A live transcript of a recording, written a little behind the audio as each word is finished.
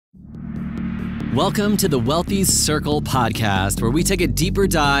Welcome to the Wealthy Circle podcast, where we take a deeper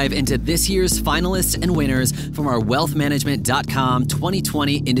dive into this year's finalists and winners from our wealthmanagement.com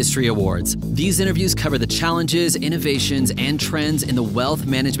 2020 industry awards. These interviews cover the challenges, innovations, and trends in the wealth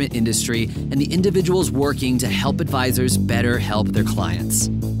management industry and the individuals working to help advisors better help their clients.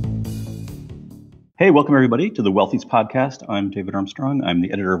 Hey, welcome everybody to the Wealthies podcast. I'm David Armstrong. I'm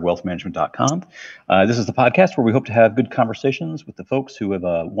the editor of wealthmanagement.com. This is the podcast where we hope to have good conversations with the folks who have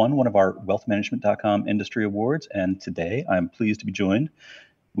won one of our wealthmanagement.com industry awards. And today I'm pleased to be joined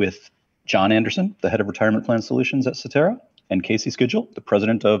with John Anderson, the head of retirement plan solutions at Cetera, and Kaci Skidgel, the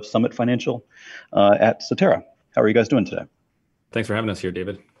president of Summit Financial at Cetera. How are you guys doing today? Thanks for having us here,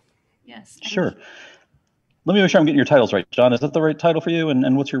 David. Yes. Sure. Let me make sure I'm getting your titles right. John, is that the right title for you?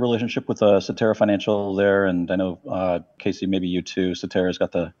 And what's your relationship with Cetera Financial there? And I know, Kaci, maybe you too. Cetera's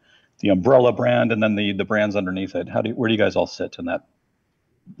got the umbrella brand and then the brands underneath it. Where do you guys all sit in that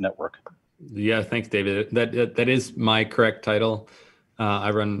network? Yeah, thanks, David. That is my correct title.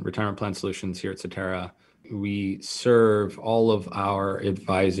 I run retirement plan solutions here at Cetera. We serve all of our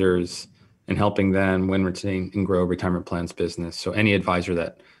advisors in helping them win, retain, and grow retirement plans business. So any advisor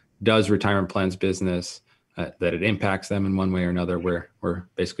that does retirement plans business, that it impacts them in one way or another, we're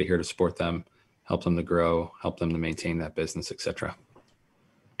basically here to support them, help them to grow, help them to maintain that business, et cetera.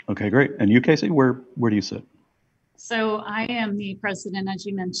 Okay, great. And you, Kaci, where do you sit? So I am the president, as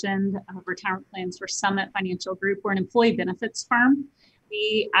you mentioned, of retirement plans for Summit Financial Group. We're an employee benefits firm.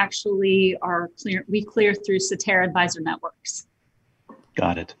 We actually we clear through Cetera Advisor Networks.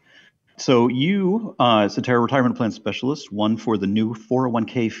 Got it. So you, Cetera Retirement Plan Specialist, won for the new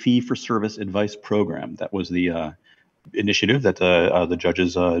 401k fee-for-service advice program. That was the initiative that the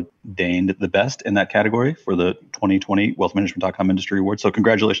judges deigned the best in that category for the 2020 wealthmanagement.com industry award. So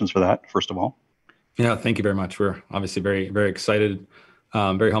congratulations for that, first of all. Yeah, thank you very much. We're obviously very, very excited,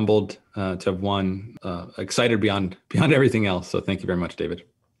 very humbled to have won, excited beyond everything else. So thank you very much, David.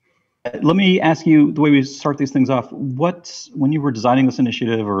 Let me ask you, the way we start these things off, when you were designing this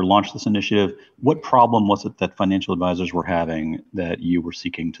initiative or launched this initiative, what problem was it that financial advisors were having that you were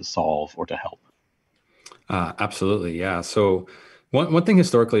seeking to solve or to help? Absolutely, yeah. So one thing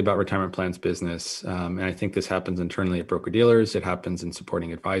historically about retirement plans business, and I think this happens internally at broker-dealers, it happens in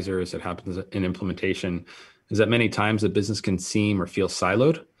supporting advisors, it happens in implementation, is that many times the business can seem or feel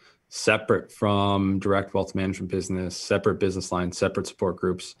siloed, separate from direct wealth management business, separate business lines, separate support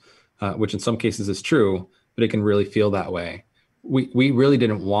groups. Which in some cases is true, but it can really feel that way. We really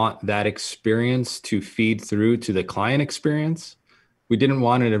didn't want that experience to feed through to the client experience. We didn't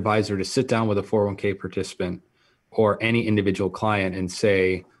want an advisor to sit down with a 401k participant or any individual client and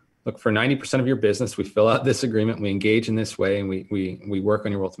say, look, for 90% of your business, we fill out this agreement, we engage in this way, and we work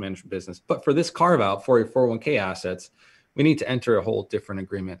on your wealth management business. But for this carve out for your 401k assets, we need to enter a whole different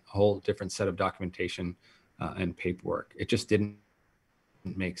agreement, a whole different set of documentation and paperwork. It just didn't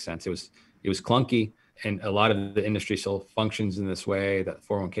make sense. It was clunky, and a lot of the industry still functions in this way, that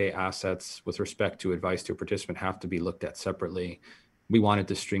 401k assets with respect to advice to a participant have to be looked at separately. We wanted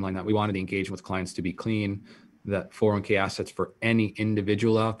to streamline that. We wanted the engagement with clients to be clean, that 401k assets for any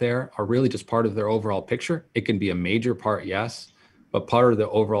individual out there are really just part of their overall picture. It can be a major part, yes, but part of the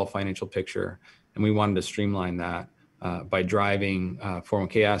overall financial picture. And we wanted to streamline that by driving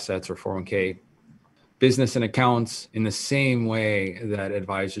 401k assets or 401k business and accounts in the same way that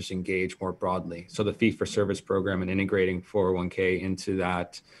advisors engage more broadly. So the fee-for-service program and integrating 401k into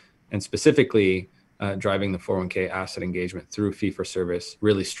that, and specifically driving the 401k asset engagement through fee-for-service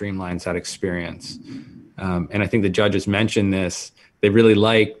really streamlines that experience. And I think the judges mentioned this. They really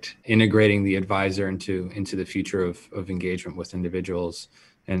liked integrating the advisor into the future of engagement with individuals.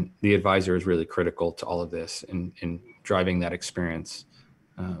 And the advisor is really critical to all of this in driving that experience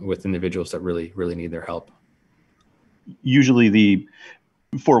with individuals that really, really need their help. Usually the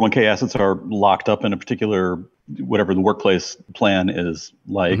 401k assets are locked up in a particular, whatever the workplace plan is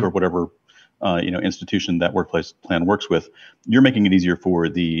like, or whatever institution that workplace plan works with. You're making it easier for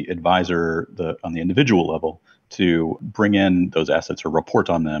the advisor on the individual level to bring in those assets or report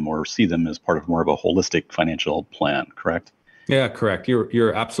on them or see them as part of more of a holistic financial plan, correct? Yeah, correct.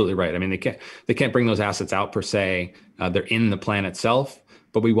 You're absolutely right. I mean, they can't bring those assets out per se. They're in the plan itself,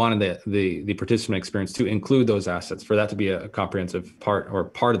 but we wanted the participant experience to include those assets, for that to be a comprehensive part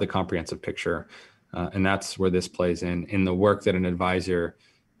of the comprehensive picture. And that's where this plays in the work that an advisor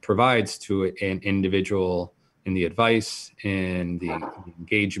provides to an individual, in the advice, in the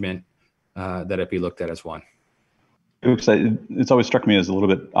engagement, that it be looked at as one. It's always struck me as a little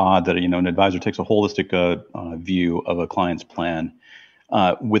bit odd that an advisor takes a holistic view of a client's plan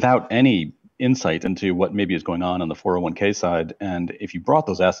without any insight into what maybe is going on the 401k side. And if you brought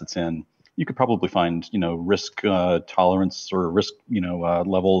those assets in you could probably find, risk tolerance or risk,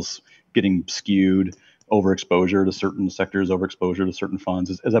 levels getting skewed, overexposure to certain sectors, overexposure to certain funds.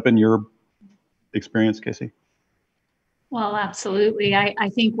 Has that been your experience, Kaci? Well, absolutely. I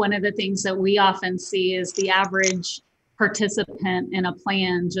think one of the things that we often see is the average participant in a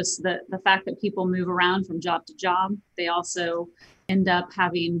plan, just the fact that people move around from job to job. They also end up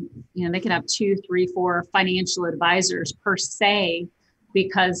having, they can have 2, 3, 4 financial advisors per se,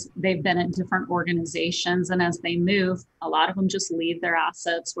 because they've been at different organizations. And as they move, a lot of them just leave their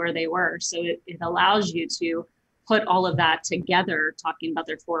assets where they were. So it allows you to put all of that together, talking about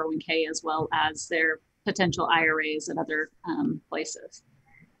their 401k as well as their potential IRAs and other places.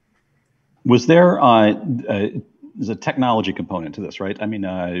 Was there there's a technology component to this, right? I mean,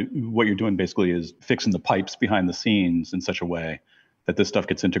 what you're doing basically is fixing the pipes behind the scenes in such a way that this stuff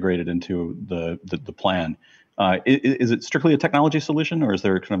gets integrated into the plan. Is it strictly a technology solution, or is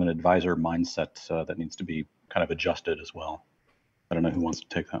there kind of an advisor mindset that needs to be kind of adjusted as well? I don't know who wants to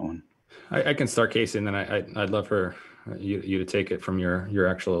take that one. I can start, Kaci, and then I'd love for you to take it from your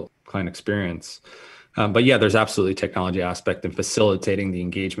actual client experience. But yeah, there's absolutely technology aspect in facilitating the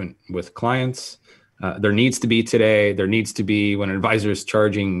engagement with clients. There needs to be when an advisor is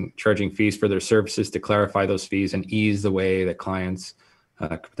charging fees for their services, to clarify those fees and ease the way that clients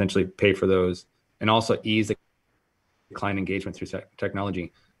could potentially pay for those, and also ease the client engagement through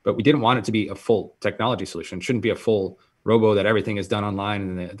technology. But we didn't want it to be a full technology solution. It shouldn't be a full robo that everything is done online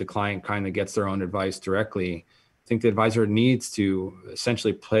and the client kind of gets their own advice directly. I think the advisor needs to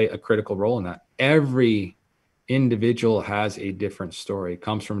essentially play a critical role in that. Every individual has a different story,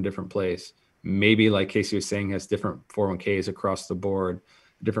 comes from a different place. Maybe, like Kaci was saying, has different 401ks across the board,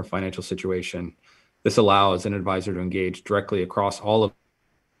 a different financial situation. This allows an advisor to engage directly across all of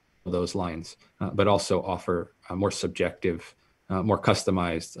those lines, but also offer a more subjective, more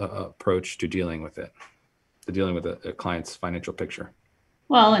customized approach to dealing with a client's financial picture.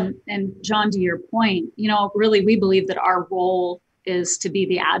 Well, and John, to your point, really, we believe that our role is to be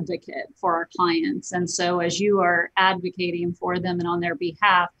the advocate for our clients. And so as you are advocating for them and on their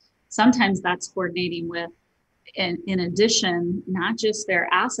behalf, sometimes that's coordinating with, in addition, not just their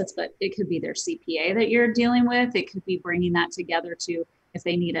assets, but it could be their CPA that you're dealing with. It could be bringing that together to if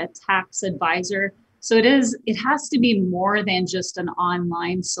they need a tax advisor. So it has to be more than just an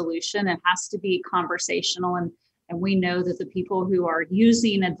online solution. It has to be conversational. And we know that the people who are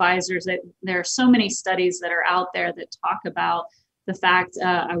using advisors, that there are so many studies that are out there that talk about the fact,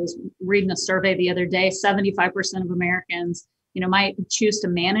 I was reading a survey the other day, 75% of Americans, might choose to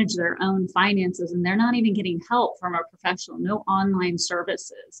manage their own finances, and they're not even getting help from a professional, no online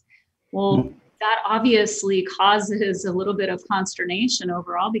services. Well, that obviously causes a little bit of consternation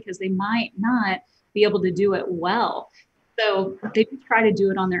overall, because they might not be able to do it well. So they try to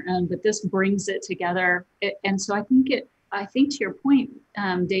do it on their own, but this brings it together. And so I think to your point,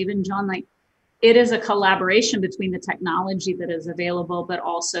 David and John, like, it is a collaboration between the technology that is available, but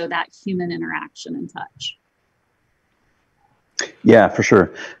also that human interaction and touch. Yeah, for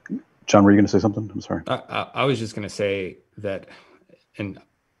sure. John, were you going to say something? I'm sorry. I was just going to say that, and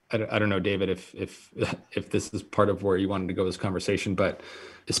I don't know, David, if this is part of where you wanted to go with this conversation, but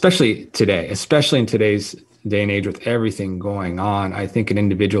especially in today's day and age with everything going on, I think an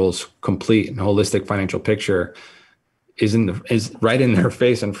individual's complete and holistic financial picture is right in their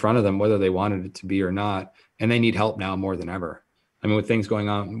face, in front of them, whether they wanted it to be or not. And they need help now more than ever. I mean, with things going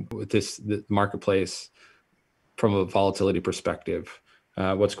on with the marketplace from a volatility perspective,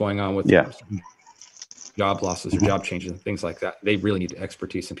 what's going on with job losses or job changes and things like that, they really need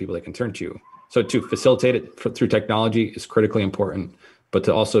expertise and people they can turn to. So to facilitate it through technology is critically important, but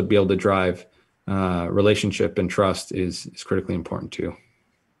to also be able to drive relationship and trust is critically important too.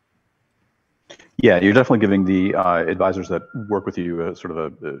 Yeah, you're definitely giving the advisors that work with you sort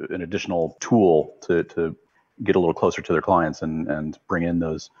of an additional tool to get a little closer to their clients and bring in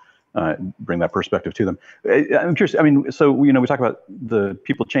those, bring that perspective to them. I'm curious. I mean, so we talk about the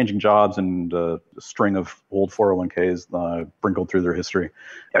people changing jobs and a string of old 401ks sprinkled through their history.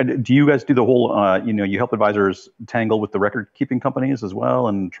 Do you guys do the whole? You help advisors tangle with the record keeping companies as well,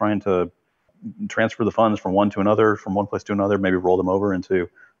 and trying to transfer the funds from one to another, from one place to another, maybe roll them over into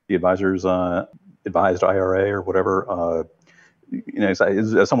the advisor's advised IRA or whatever. As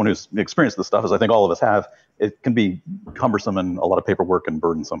someone who's experienced this stuff, as I think all of us have, it can be cumbersome and a lot of paperwork and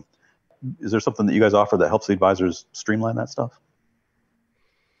burdensome. Is there something that you guys offer that helps the advisors streamline that stuff?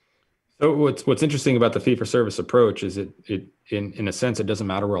 So what's interesting about the fee-for-service approach is it in a sense, it doesn't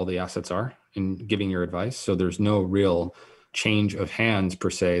matter where all the assets are in giving your advice. So there's no real change of hands per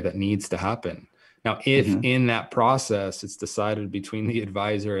se that needs to happen. Now, if in that process, it's decided between the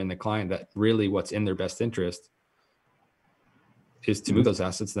advisor and the client that really what's in their best interest is to move those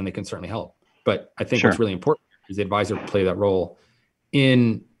assets, then they can certainly help. But I think what's really important is the advisor play that role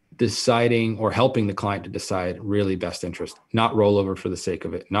in deciding or helping the client to decide really best interest, not rollover for the sake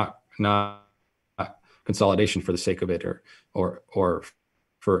of it, not consolidation for the sake of it, or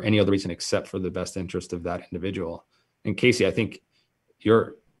for any other reason except for the best interest of that individual. And Kaci, I think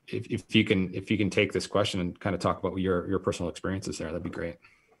if you can take this question and kind of talk about your personal experiences there, that'd be great.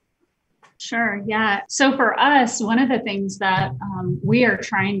 Sure. Yeah. So for us, one of the things that we are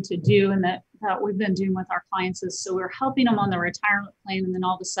trying to do and that we've been doing with our clients is, so we're helping them on the retirement plan, and then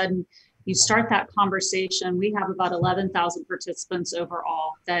all of a sudden you start that conversation. We have about 11,000 participants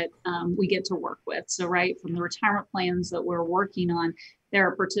overall that we get to work with. So right from the retirement plans that we're working on, there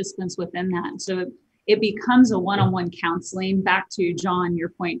are participants within that. So it becomes a one-on-one counseling. Back to John, your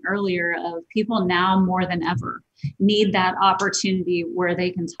point earlier of people now more than ever need that opportunity where they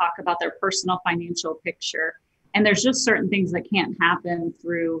can talk about their personal financial picture. And there's just certain things that can't happen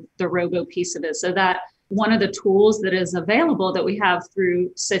through the robo piece of it. So that one of the tools that is available that we have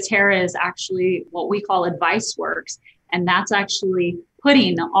through Cetera is actually what we call AdviceWorks. And that's actually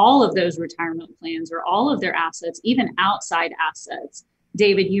putting all of those retirement plans or all of their assets, even outside assets.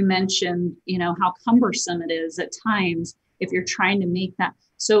 David, you mentioned, how cumbersome it is at times if you're trying to make that.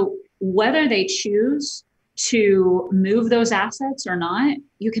 So whether they choose to move those assets or not,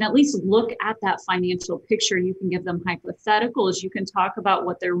 you can at least look at that financial picture. You can give them hypotheticals. You can talk about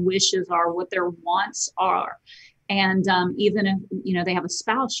what their wishes are, what their wants are. And even if, they have a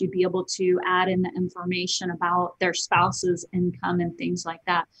spouse, you'd be able to add in the information about their spouse's income and things like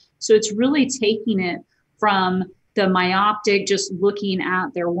that. So it's really taking it from the myopic, just looking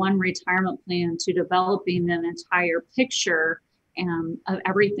at their one retirement plan, to developing an entire picture of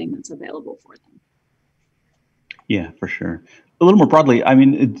everything that's available for them. Yeah, for sure. A little more broadly, I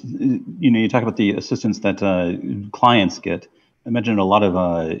mean, you talk about the assistance that clients get. I imagine a lot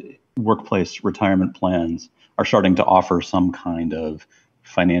of workplace retirement plans are starting to offer some kind of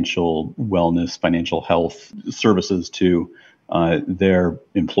financial wellness, financial health services to their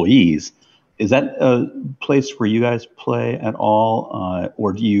employees. Is that a place where you guys play at all?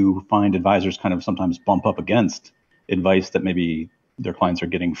 Or do you find advisors kind of sometimes bump up against advice that maybe their clients are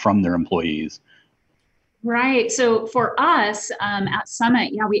getting from their employees? Right. So for us at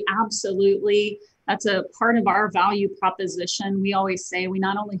Summit, we absolutely, that's a part of our value proposition. We always say we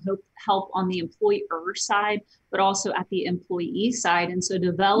not only help on the employer side, but also at the employee side. And so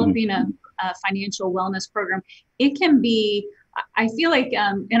developing a financial wellness program, it can be, I feel like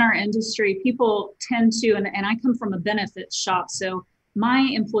in our industry, people tend to, and I come from a benefits shop. So my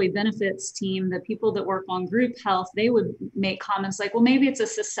employee benefits team, the people that work on group health, they would make comments like, well, maybe it's a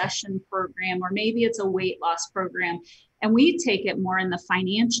succession program, or maybe it's a weight loss program. And we take it more in the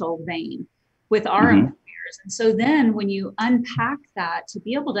financial vein with our employers. And so then when you unpack that to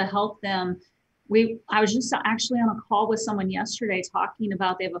be able to help them, I was just actually on a call with someone yesterday talking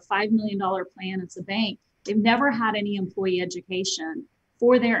about, they have a $5 million plan. It's a bank. They've never had any employee education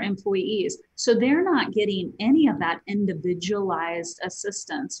for their employees. So they're not getting any of that individualized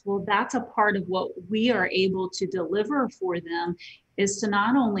assistance. Well, that's a part of what we are able to deliver for them, is to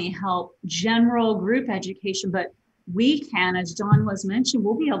not only help general group education, but we can, as John was mentioned,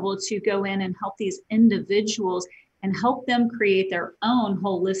 we'll be able to go in and help these individuals and help them create their own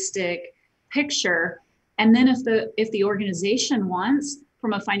holistic picture. And then if the organization wants,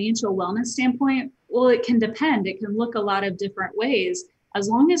 from a financial wellness standpoint, well, it can depend. It can look a lot of different ways. As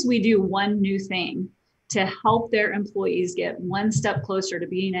long as we do one new thing to help their employees get one step closer to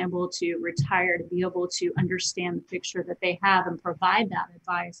being able to retire, to be able to understand the picture that they have and provide that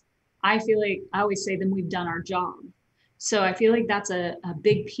advice, I feel like I always say then we've done our job. So I feel like that's a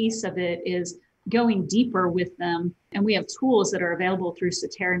big piece of it, is going deeper with them. And we have tools that are available through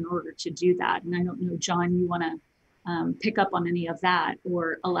Cetera in order to do that. And I don't know, John, you want to pick up on any of that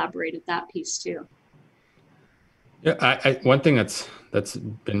or elaborate at that piece too? Yeah, one thing that's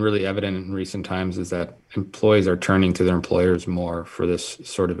been really evident in recent times is that employees are turning to their employers more for this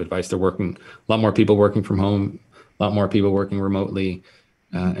sort of advice. They're working, a lot more people working from home, a lot more people working remotely,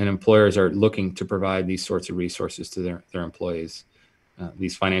 and employers are looking to provide these sorts of resources to their employees.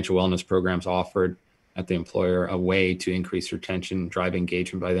 These financial wellness programs offered at the employer, a way to increase retention, drive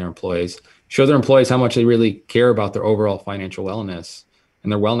engagement by their employees, show their employees how much they really care about their overall financial wellness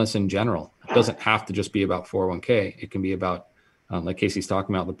and their wellness in general. It doesn't have to just be about 401k. It can be about, like Kaci's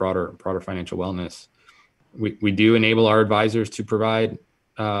talking about, the broader financial wellness. We do enable our advisors to provide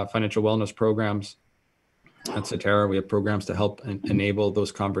financial wellness programs at Cetera. We have programs to help enable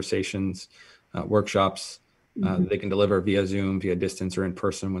those conversations workshops. They can deliver via Zoom, via distance, or in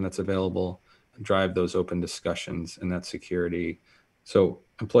person when that's available, drive those open discussions and that security. So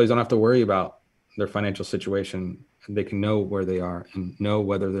employees don't have to worry about their financial situation. They can know where they are and know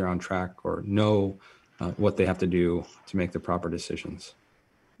whether they're on track or know what they have to do to make the proper decisions.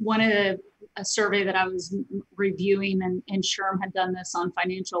 A survey that I was reviewing, and SHRM had done this on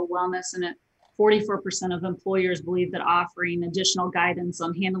financial wellness, and 44% of employers believe that offering additional guidance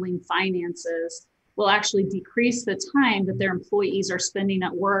on handling finances will actually decrease the time that their employees are spending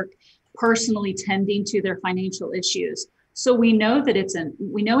at work personally tending to their financial issues. So we know that it's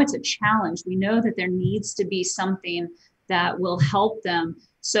a challenge. We know that there needs to be something that will help them.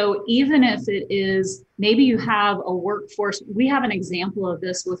 So even if it is, maybe you have a workforce, we have an example of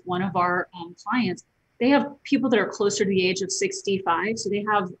this with one of our clients. They have people that are closer to the age of 65. So they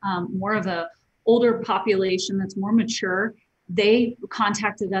have more of a older population that's more mature. They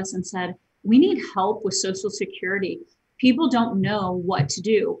contacted us and said, we need help with Social Security. People don't know what to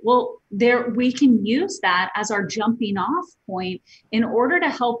do. Well, we can use that as our jumping off point in order to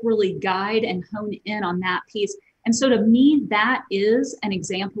help really guide and hone in on that piece. And so to me, that is an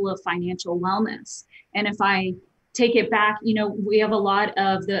example of financial wellness. And if I take it back, we have a lot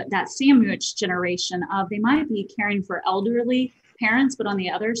of that sandwich generation of, they might be caring for elderly parents, but on the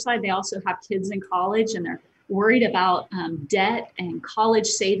other side, they also have kids in college and they're worried about debt and college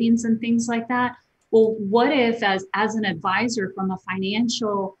savings and things like that. Well, what if as an advisor from a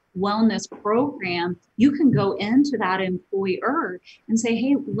financial wellness program, you can go into that employer and say,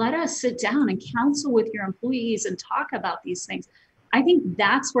 hey, let us sit down and counsel with your employees and talk about these things. I think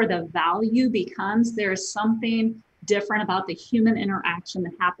that's where the value becomes. There's something different about the human interaction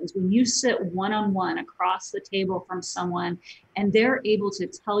that happens when you sit one-on-one across the table from someone and they're able to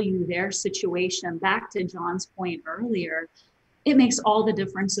tell you their situation. Back to John's point earlier, it makes all the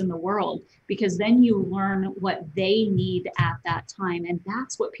difference in the world, because then you learn what they need at that time. And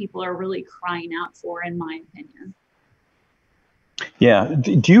that's what people are really crying out for, in my opinion. Yeah.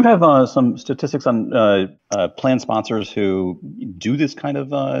 Do you have some statistics on plan sponsors who do this kind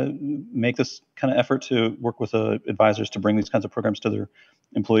of, make this kind of effort to work with advisors to bring these kinds of programs to their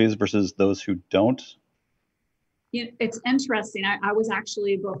employees versus those who don't? It's interesting. I was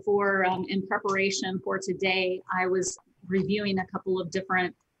actually before, in preparation for today, I was reviewing a couple of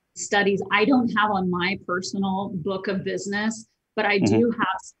different studies. I don't have on my personal book of business, but I do have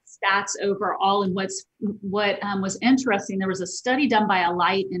stats overall. And what was interesting, there was a study done by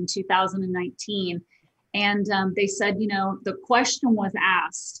Alight in 2019, and they said, the question was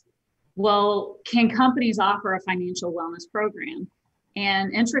asked, well, can companies offer a financial wellness program?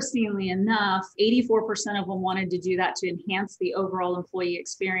 And interestingly enough, 84% of them wanted to do that to enhance the overall employee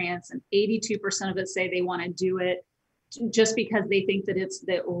experience, and 82% of it say they want to do it just because they think that it's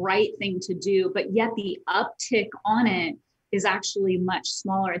the right thing to do. But yet the uptick on it is actually much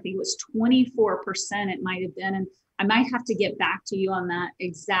smaller. I think it was 24%, it might have been. And I might have to get back to you on that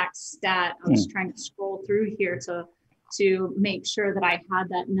exact stat. I was trying to scroll through here to make sure that I had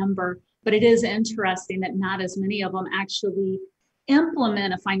that number. But it is interesting that not as many of them actually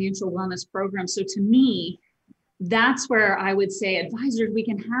implement a financial wellness program. So to me, that's where I would say, advisors, we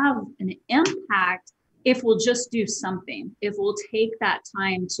can have an impact if we'll just do something, if we'll take that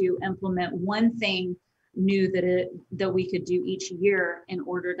time to implement one thing new that we could do each year in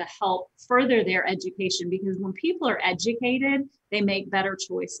order to help further their education. Because when people are educated, they make better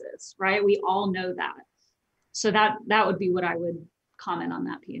choices, right? We all know that. So that would be what I would comment on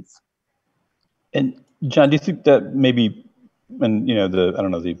that piece. And John, do you think that maybe, and I don't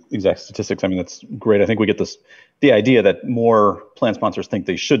know the exact statistics. I mean, that's great. I think we get the idea that more plan sponsors think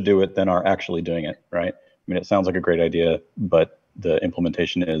they should do it than are actually doing it, right? I mean, it sounds like a great idea, but the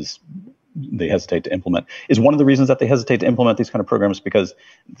implementation is, they hesitate to implement. Is one of the reasons that they hesitate to implement these kind of programs because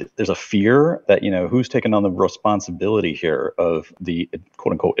there's a fear that, who's taking on the responsibility here of the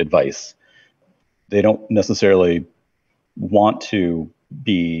quote unquote advice? They don't necessarily want to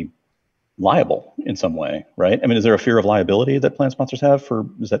be liable in some way, right? I mean, is there a fear of liability that plan sponsors have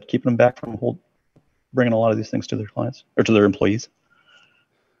is that keeping them back from bringing a lot of these things to their clients or to their employees?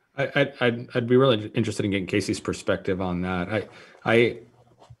 I'd be really interested in getting Kaci's perspective on that.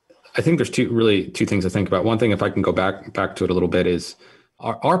 I think there's two things to think about. One thing, if I can go back to it a little bit, is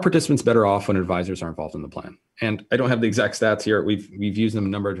are participants better off when advisors are involved in the plan? And I don't have the exact stats here. We've used them a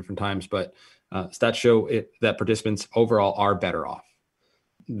number of different times, but stats show that participants overall are better off.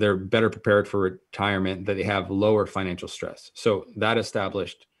 They're better prepared for retirement, that they have lower financial stress. So that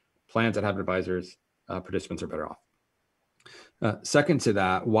established, plans that have advisors, participants are better off. Second to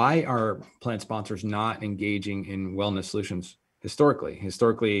that, why are plan sponsors not engaging in wellness solutions historically?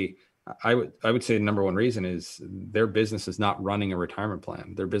 Historically, I would say the number one reason is their business is not running a retirement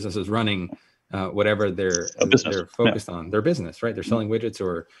plan. Their business is running whatever they're focused on. Their business, right? They're selling widgets,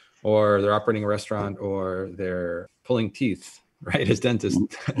 or they're operating a restaurant, or they're pulling teeth, right? As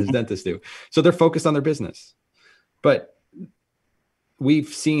dentists do. So they're focused on their business. But we've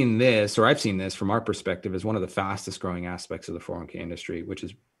seen this, or I've seen this from our perspective, as one of the fastest growing aspects of the 401k industry, which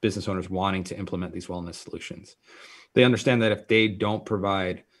is business owners wanting to implement these wellness solutions. They understand that if they don't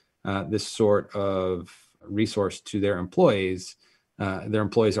provide this sort of resource to their employees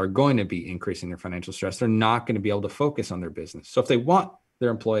are going to be increasing their financial stress. They're not going to be able to focus on their business. So if they want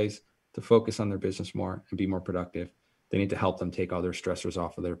their employees to focus on their business more and be more productive, they need to help them take all their stressors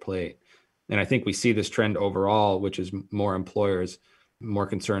off of their plate. And I think we see this trend overall, which is more employers more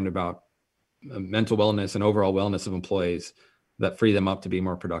concerned about mental wellness and overall wellness of employees that free them up to be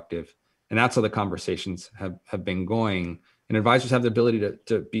more productive. And that's how the conversations have been going. And advisors have the ability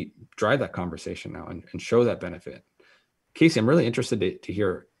to drive that conversation now and show that benefit. Kaci, I'm really interested to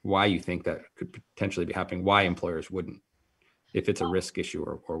hear why you think that could potentially be happening, why employers wouldn't, if it's a risk issue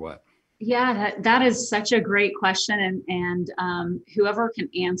or what. Yeah, that is such a great question. And whoever can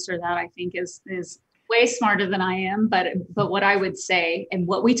answer that, I think is way smarter than I am. But what I would say, and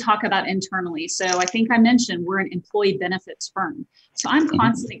what we talk about internally. So I think I mentioned we're an employee benefits firm. So I'm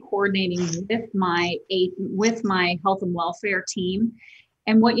constantly coordinating with my health and welfare team.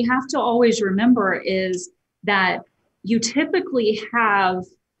 And what you have to always remember is that you typically have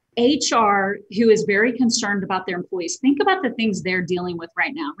HR who is very concerned about their employees. Think about the things they're dealing with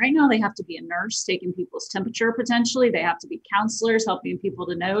right now. Right now, they have to be a nurse taking people's temperature potentially. They have to be counselors helping people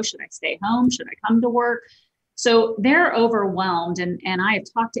to know, should I stay home? Should I come to work? So they're overwhelmed. And I have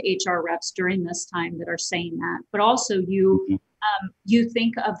talked to HR reps during this time that are saying that. But also you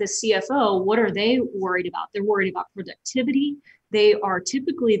think of the CFO, what are they worried about? They're worried about productivity. They are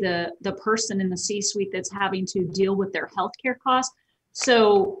typically the person in the C-suite that's having to deal with their healthcare costs.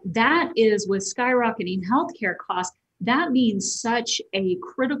 So that is, with skyrocketing healthcare costs, that means such a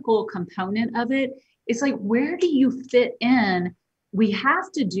critical component of it. It's like, where do you fit in? We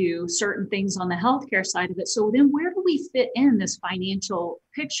have to do certain things on the healthcare side of it. So then where do we fit in this financial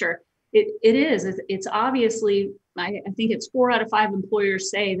picture? It's obviously, I think it's 4 out of 5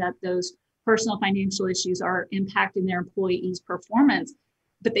 employers say that those personal financial issues are impacting their employees' performance,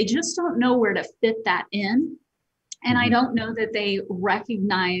 but they just don't know where to fit that in. And I don't know that they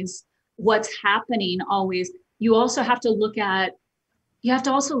recognize what's happening always. You also have to look at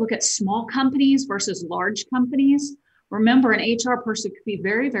small companies versus large companies. Remember, an HR person could be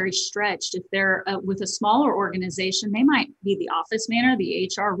very, very stretched. If they're with a smaller organization, they might be the office manager, the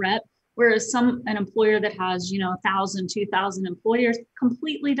HR rep, whereas an employer that has, 1,000, 2,000 employers,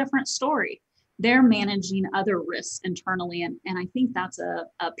 completely different story. They're managing other risks internally. And I think that's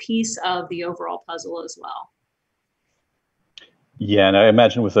a piece of the overall puzzle as well. Yeah, and I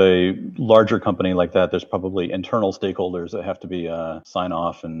imagine with a larger company like that, there's probably internal stakeholders that have to be sign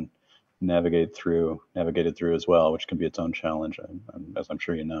off and navigated through as well, which can be its own challenge, as I'm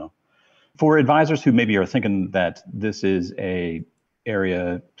sure you know. For advisors who maybe are thinking that this is a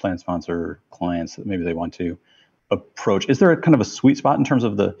area plan sponsor clients that maybe they want to approach, is there a kind of a sweet spot in terms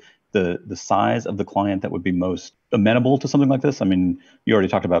of the size of the client that would be most amenable to something like this? I mean, you already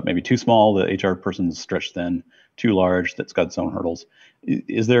talked about maybe too small, the HR person's stretched thin, too large, that's got its own hurdles.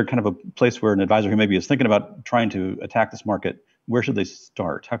 Is there kind of a place where an advisor who maybe is thinking about trying to attack this market, where should they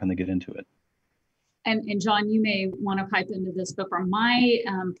start? How can they get into it? And John, you may want to pipe into this, but from my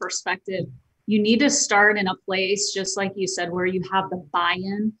perspective, you need to start in a place, just like you said, where you have the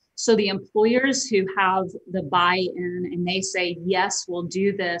buy-in. So the employers who have the buy-in and they say, yes, we'll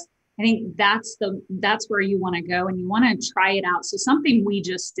do this, I think that's where you want to go and you want to try it out. So something we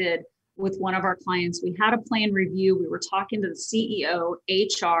just did with one of our clients, we had a plan review. We were talking to the CEO,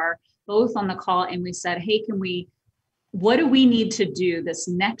 HR, both on the call, and we said, hey, what do we need to do this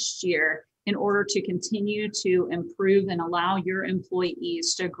next year in order to continue to improve and allow your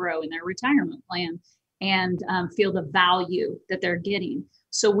employees to grow in their retirement plan and feel the value that they're getting?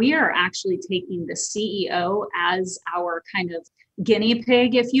 So we are actually taking the CEO as our kind of guinea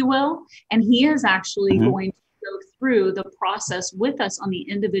pig, if you will, and he is actually going to go through the process with us on the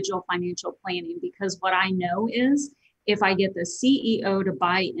individual financial planning, because what I know is if I get the CEO to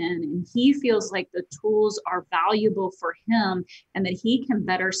buy in and he feels like the tools are valuable for him and that he can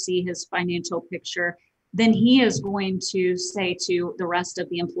better see his financial picture, then he is going to say to the rest of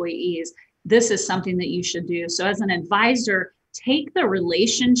the employees, this is something that you should do. So as an advisor, take the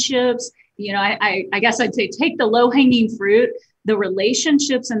relationships, I guess I'd say take the low-hanging fruit, the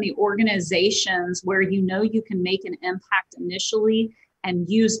relationships and the organizations where you can make an impact initially, and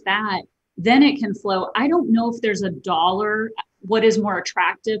use that, then it can flow. I don't know if there's a dollar, what is more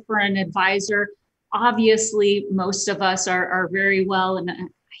attractive for an advisor. Obviously, most of us are very well, and I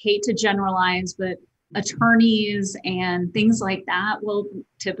hate to generalize, but attorneys and things like that will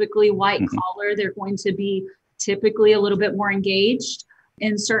typically white collar. They're going to be typically a little bit more engaged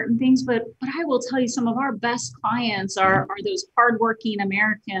in certain things. But I will tell you, some of our best clients are those hardworking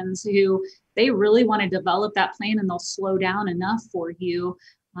Americans who they really want to develop that plan, and they'll slow down enough for you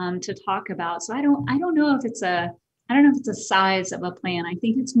to talk about. So I don't know if it's a size of a plan. I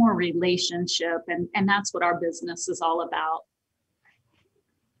think it's more relationship, and that's what our business is all about.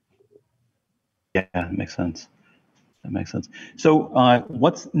 Yeah, that makes sense. So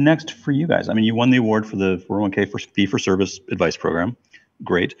what's next for you guys? I mean, you won the award for the 401k for fee for service advice program.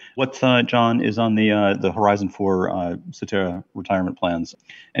 Great. What, John, is on the horizon for Cetera retirement plans?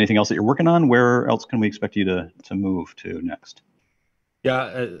 Anything else that you're working on? Where else can we expect you to move to next?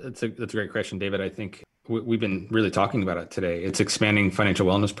 Yeah, that's a great question, David. I think we've been really talking about it today. It's expanding financial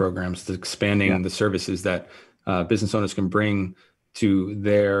wellness programs, it's expanding the services that business owners can bring to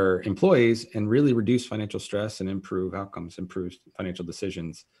their employees and really reduce financial stress and improve outcomes, improve financial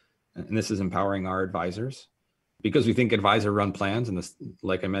decisions. And this is empowering our advisors, because we think advisor-run plans, and this,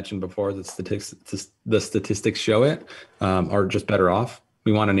 like I mentioned before, the statistics show it, are just better off.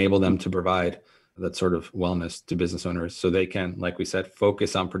 We want to enable them to provide that sort of wellness to business owners so they can, like we said,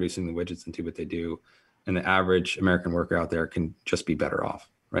 focus on producing the widgets and do what they do. And the average American worker out there can just be better off,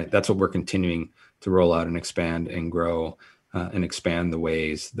 right? That's what we're continuing to roll out and expand and grow and expand the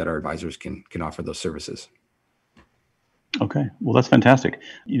ways that our advisors can offer those services. Okay, well, that's fantastic.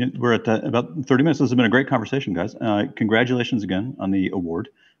 We're at about 30 minutes. This has been a great conversation, guys. Congratulations again on the award.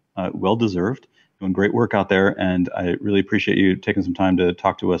 Well deserved. Doing great work out there, and I really appreciate you taking some time to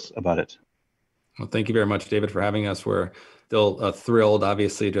talk to us about it. Well, thank you very much, David, for having us. We're still thrilled,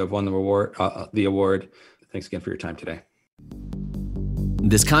 obviously, to have won the award. Thanks again for your time today.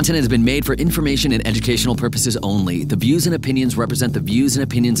 This content has been made for information and educational purposes only. The views and opinions represent the views and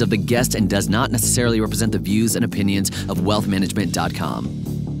opinions of the guest and does not necessarily represent the views and opinions of wealthmanagement.com.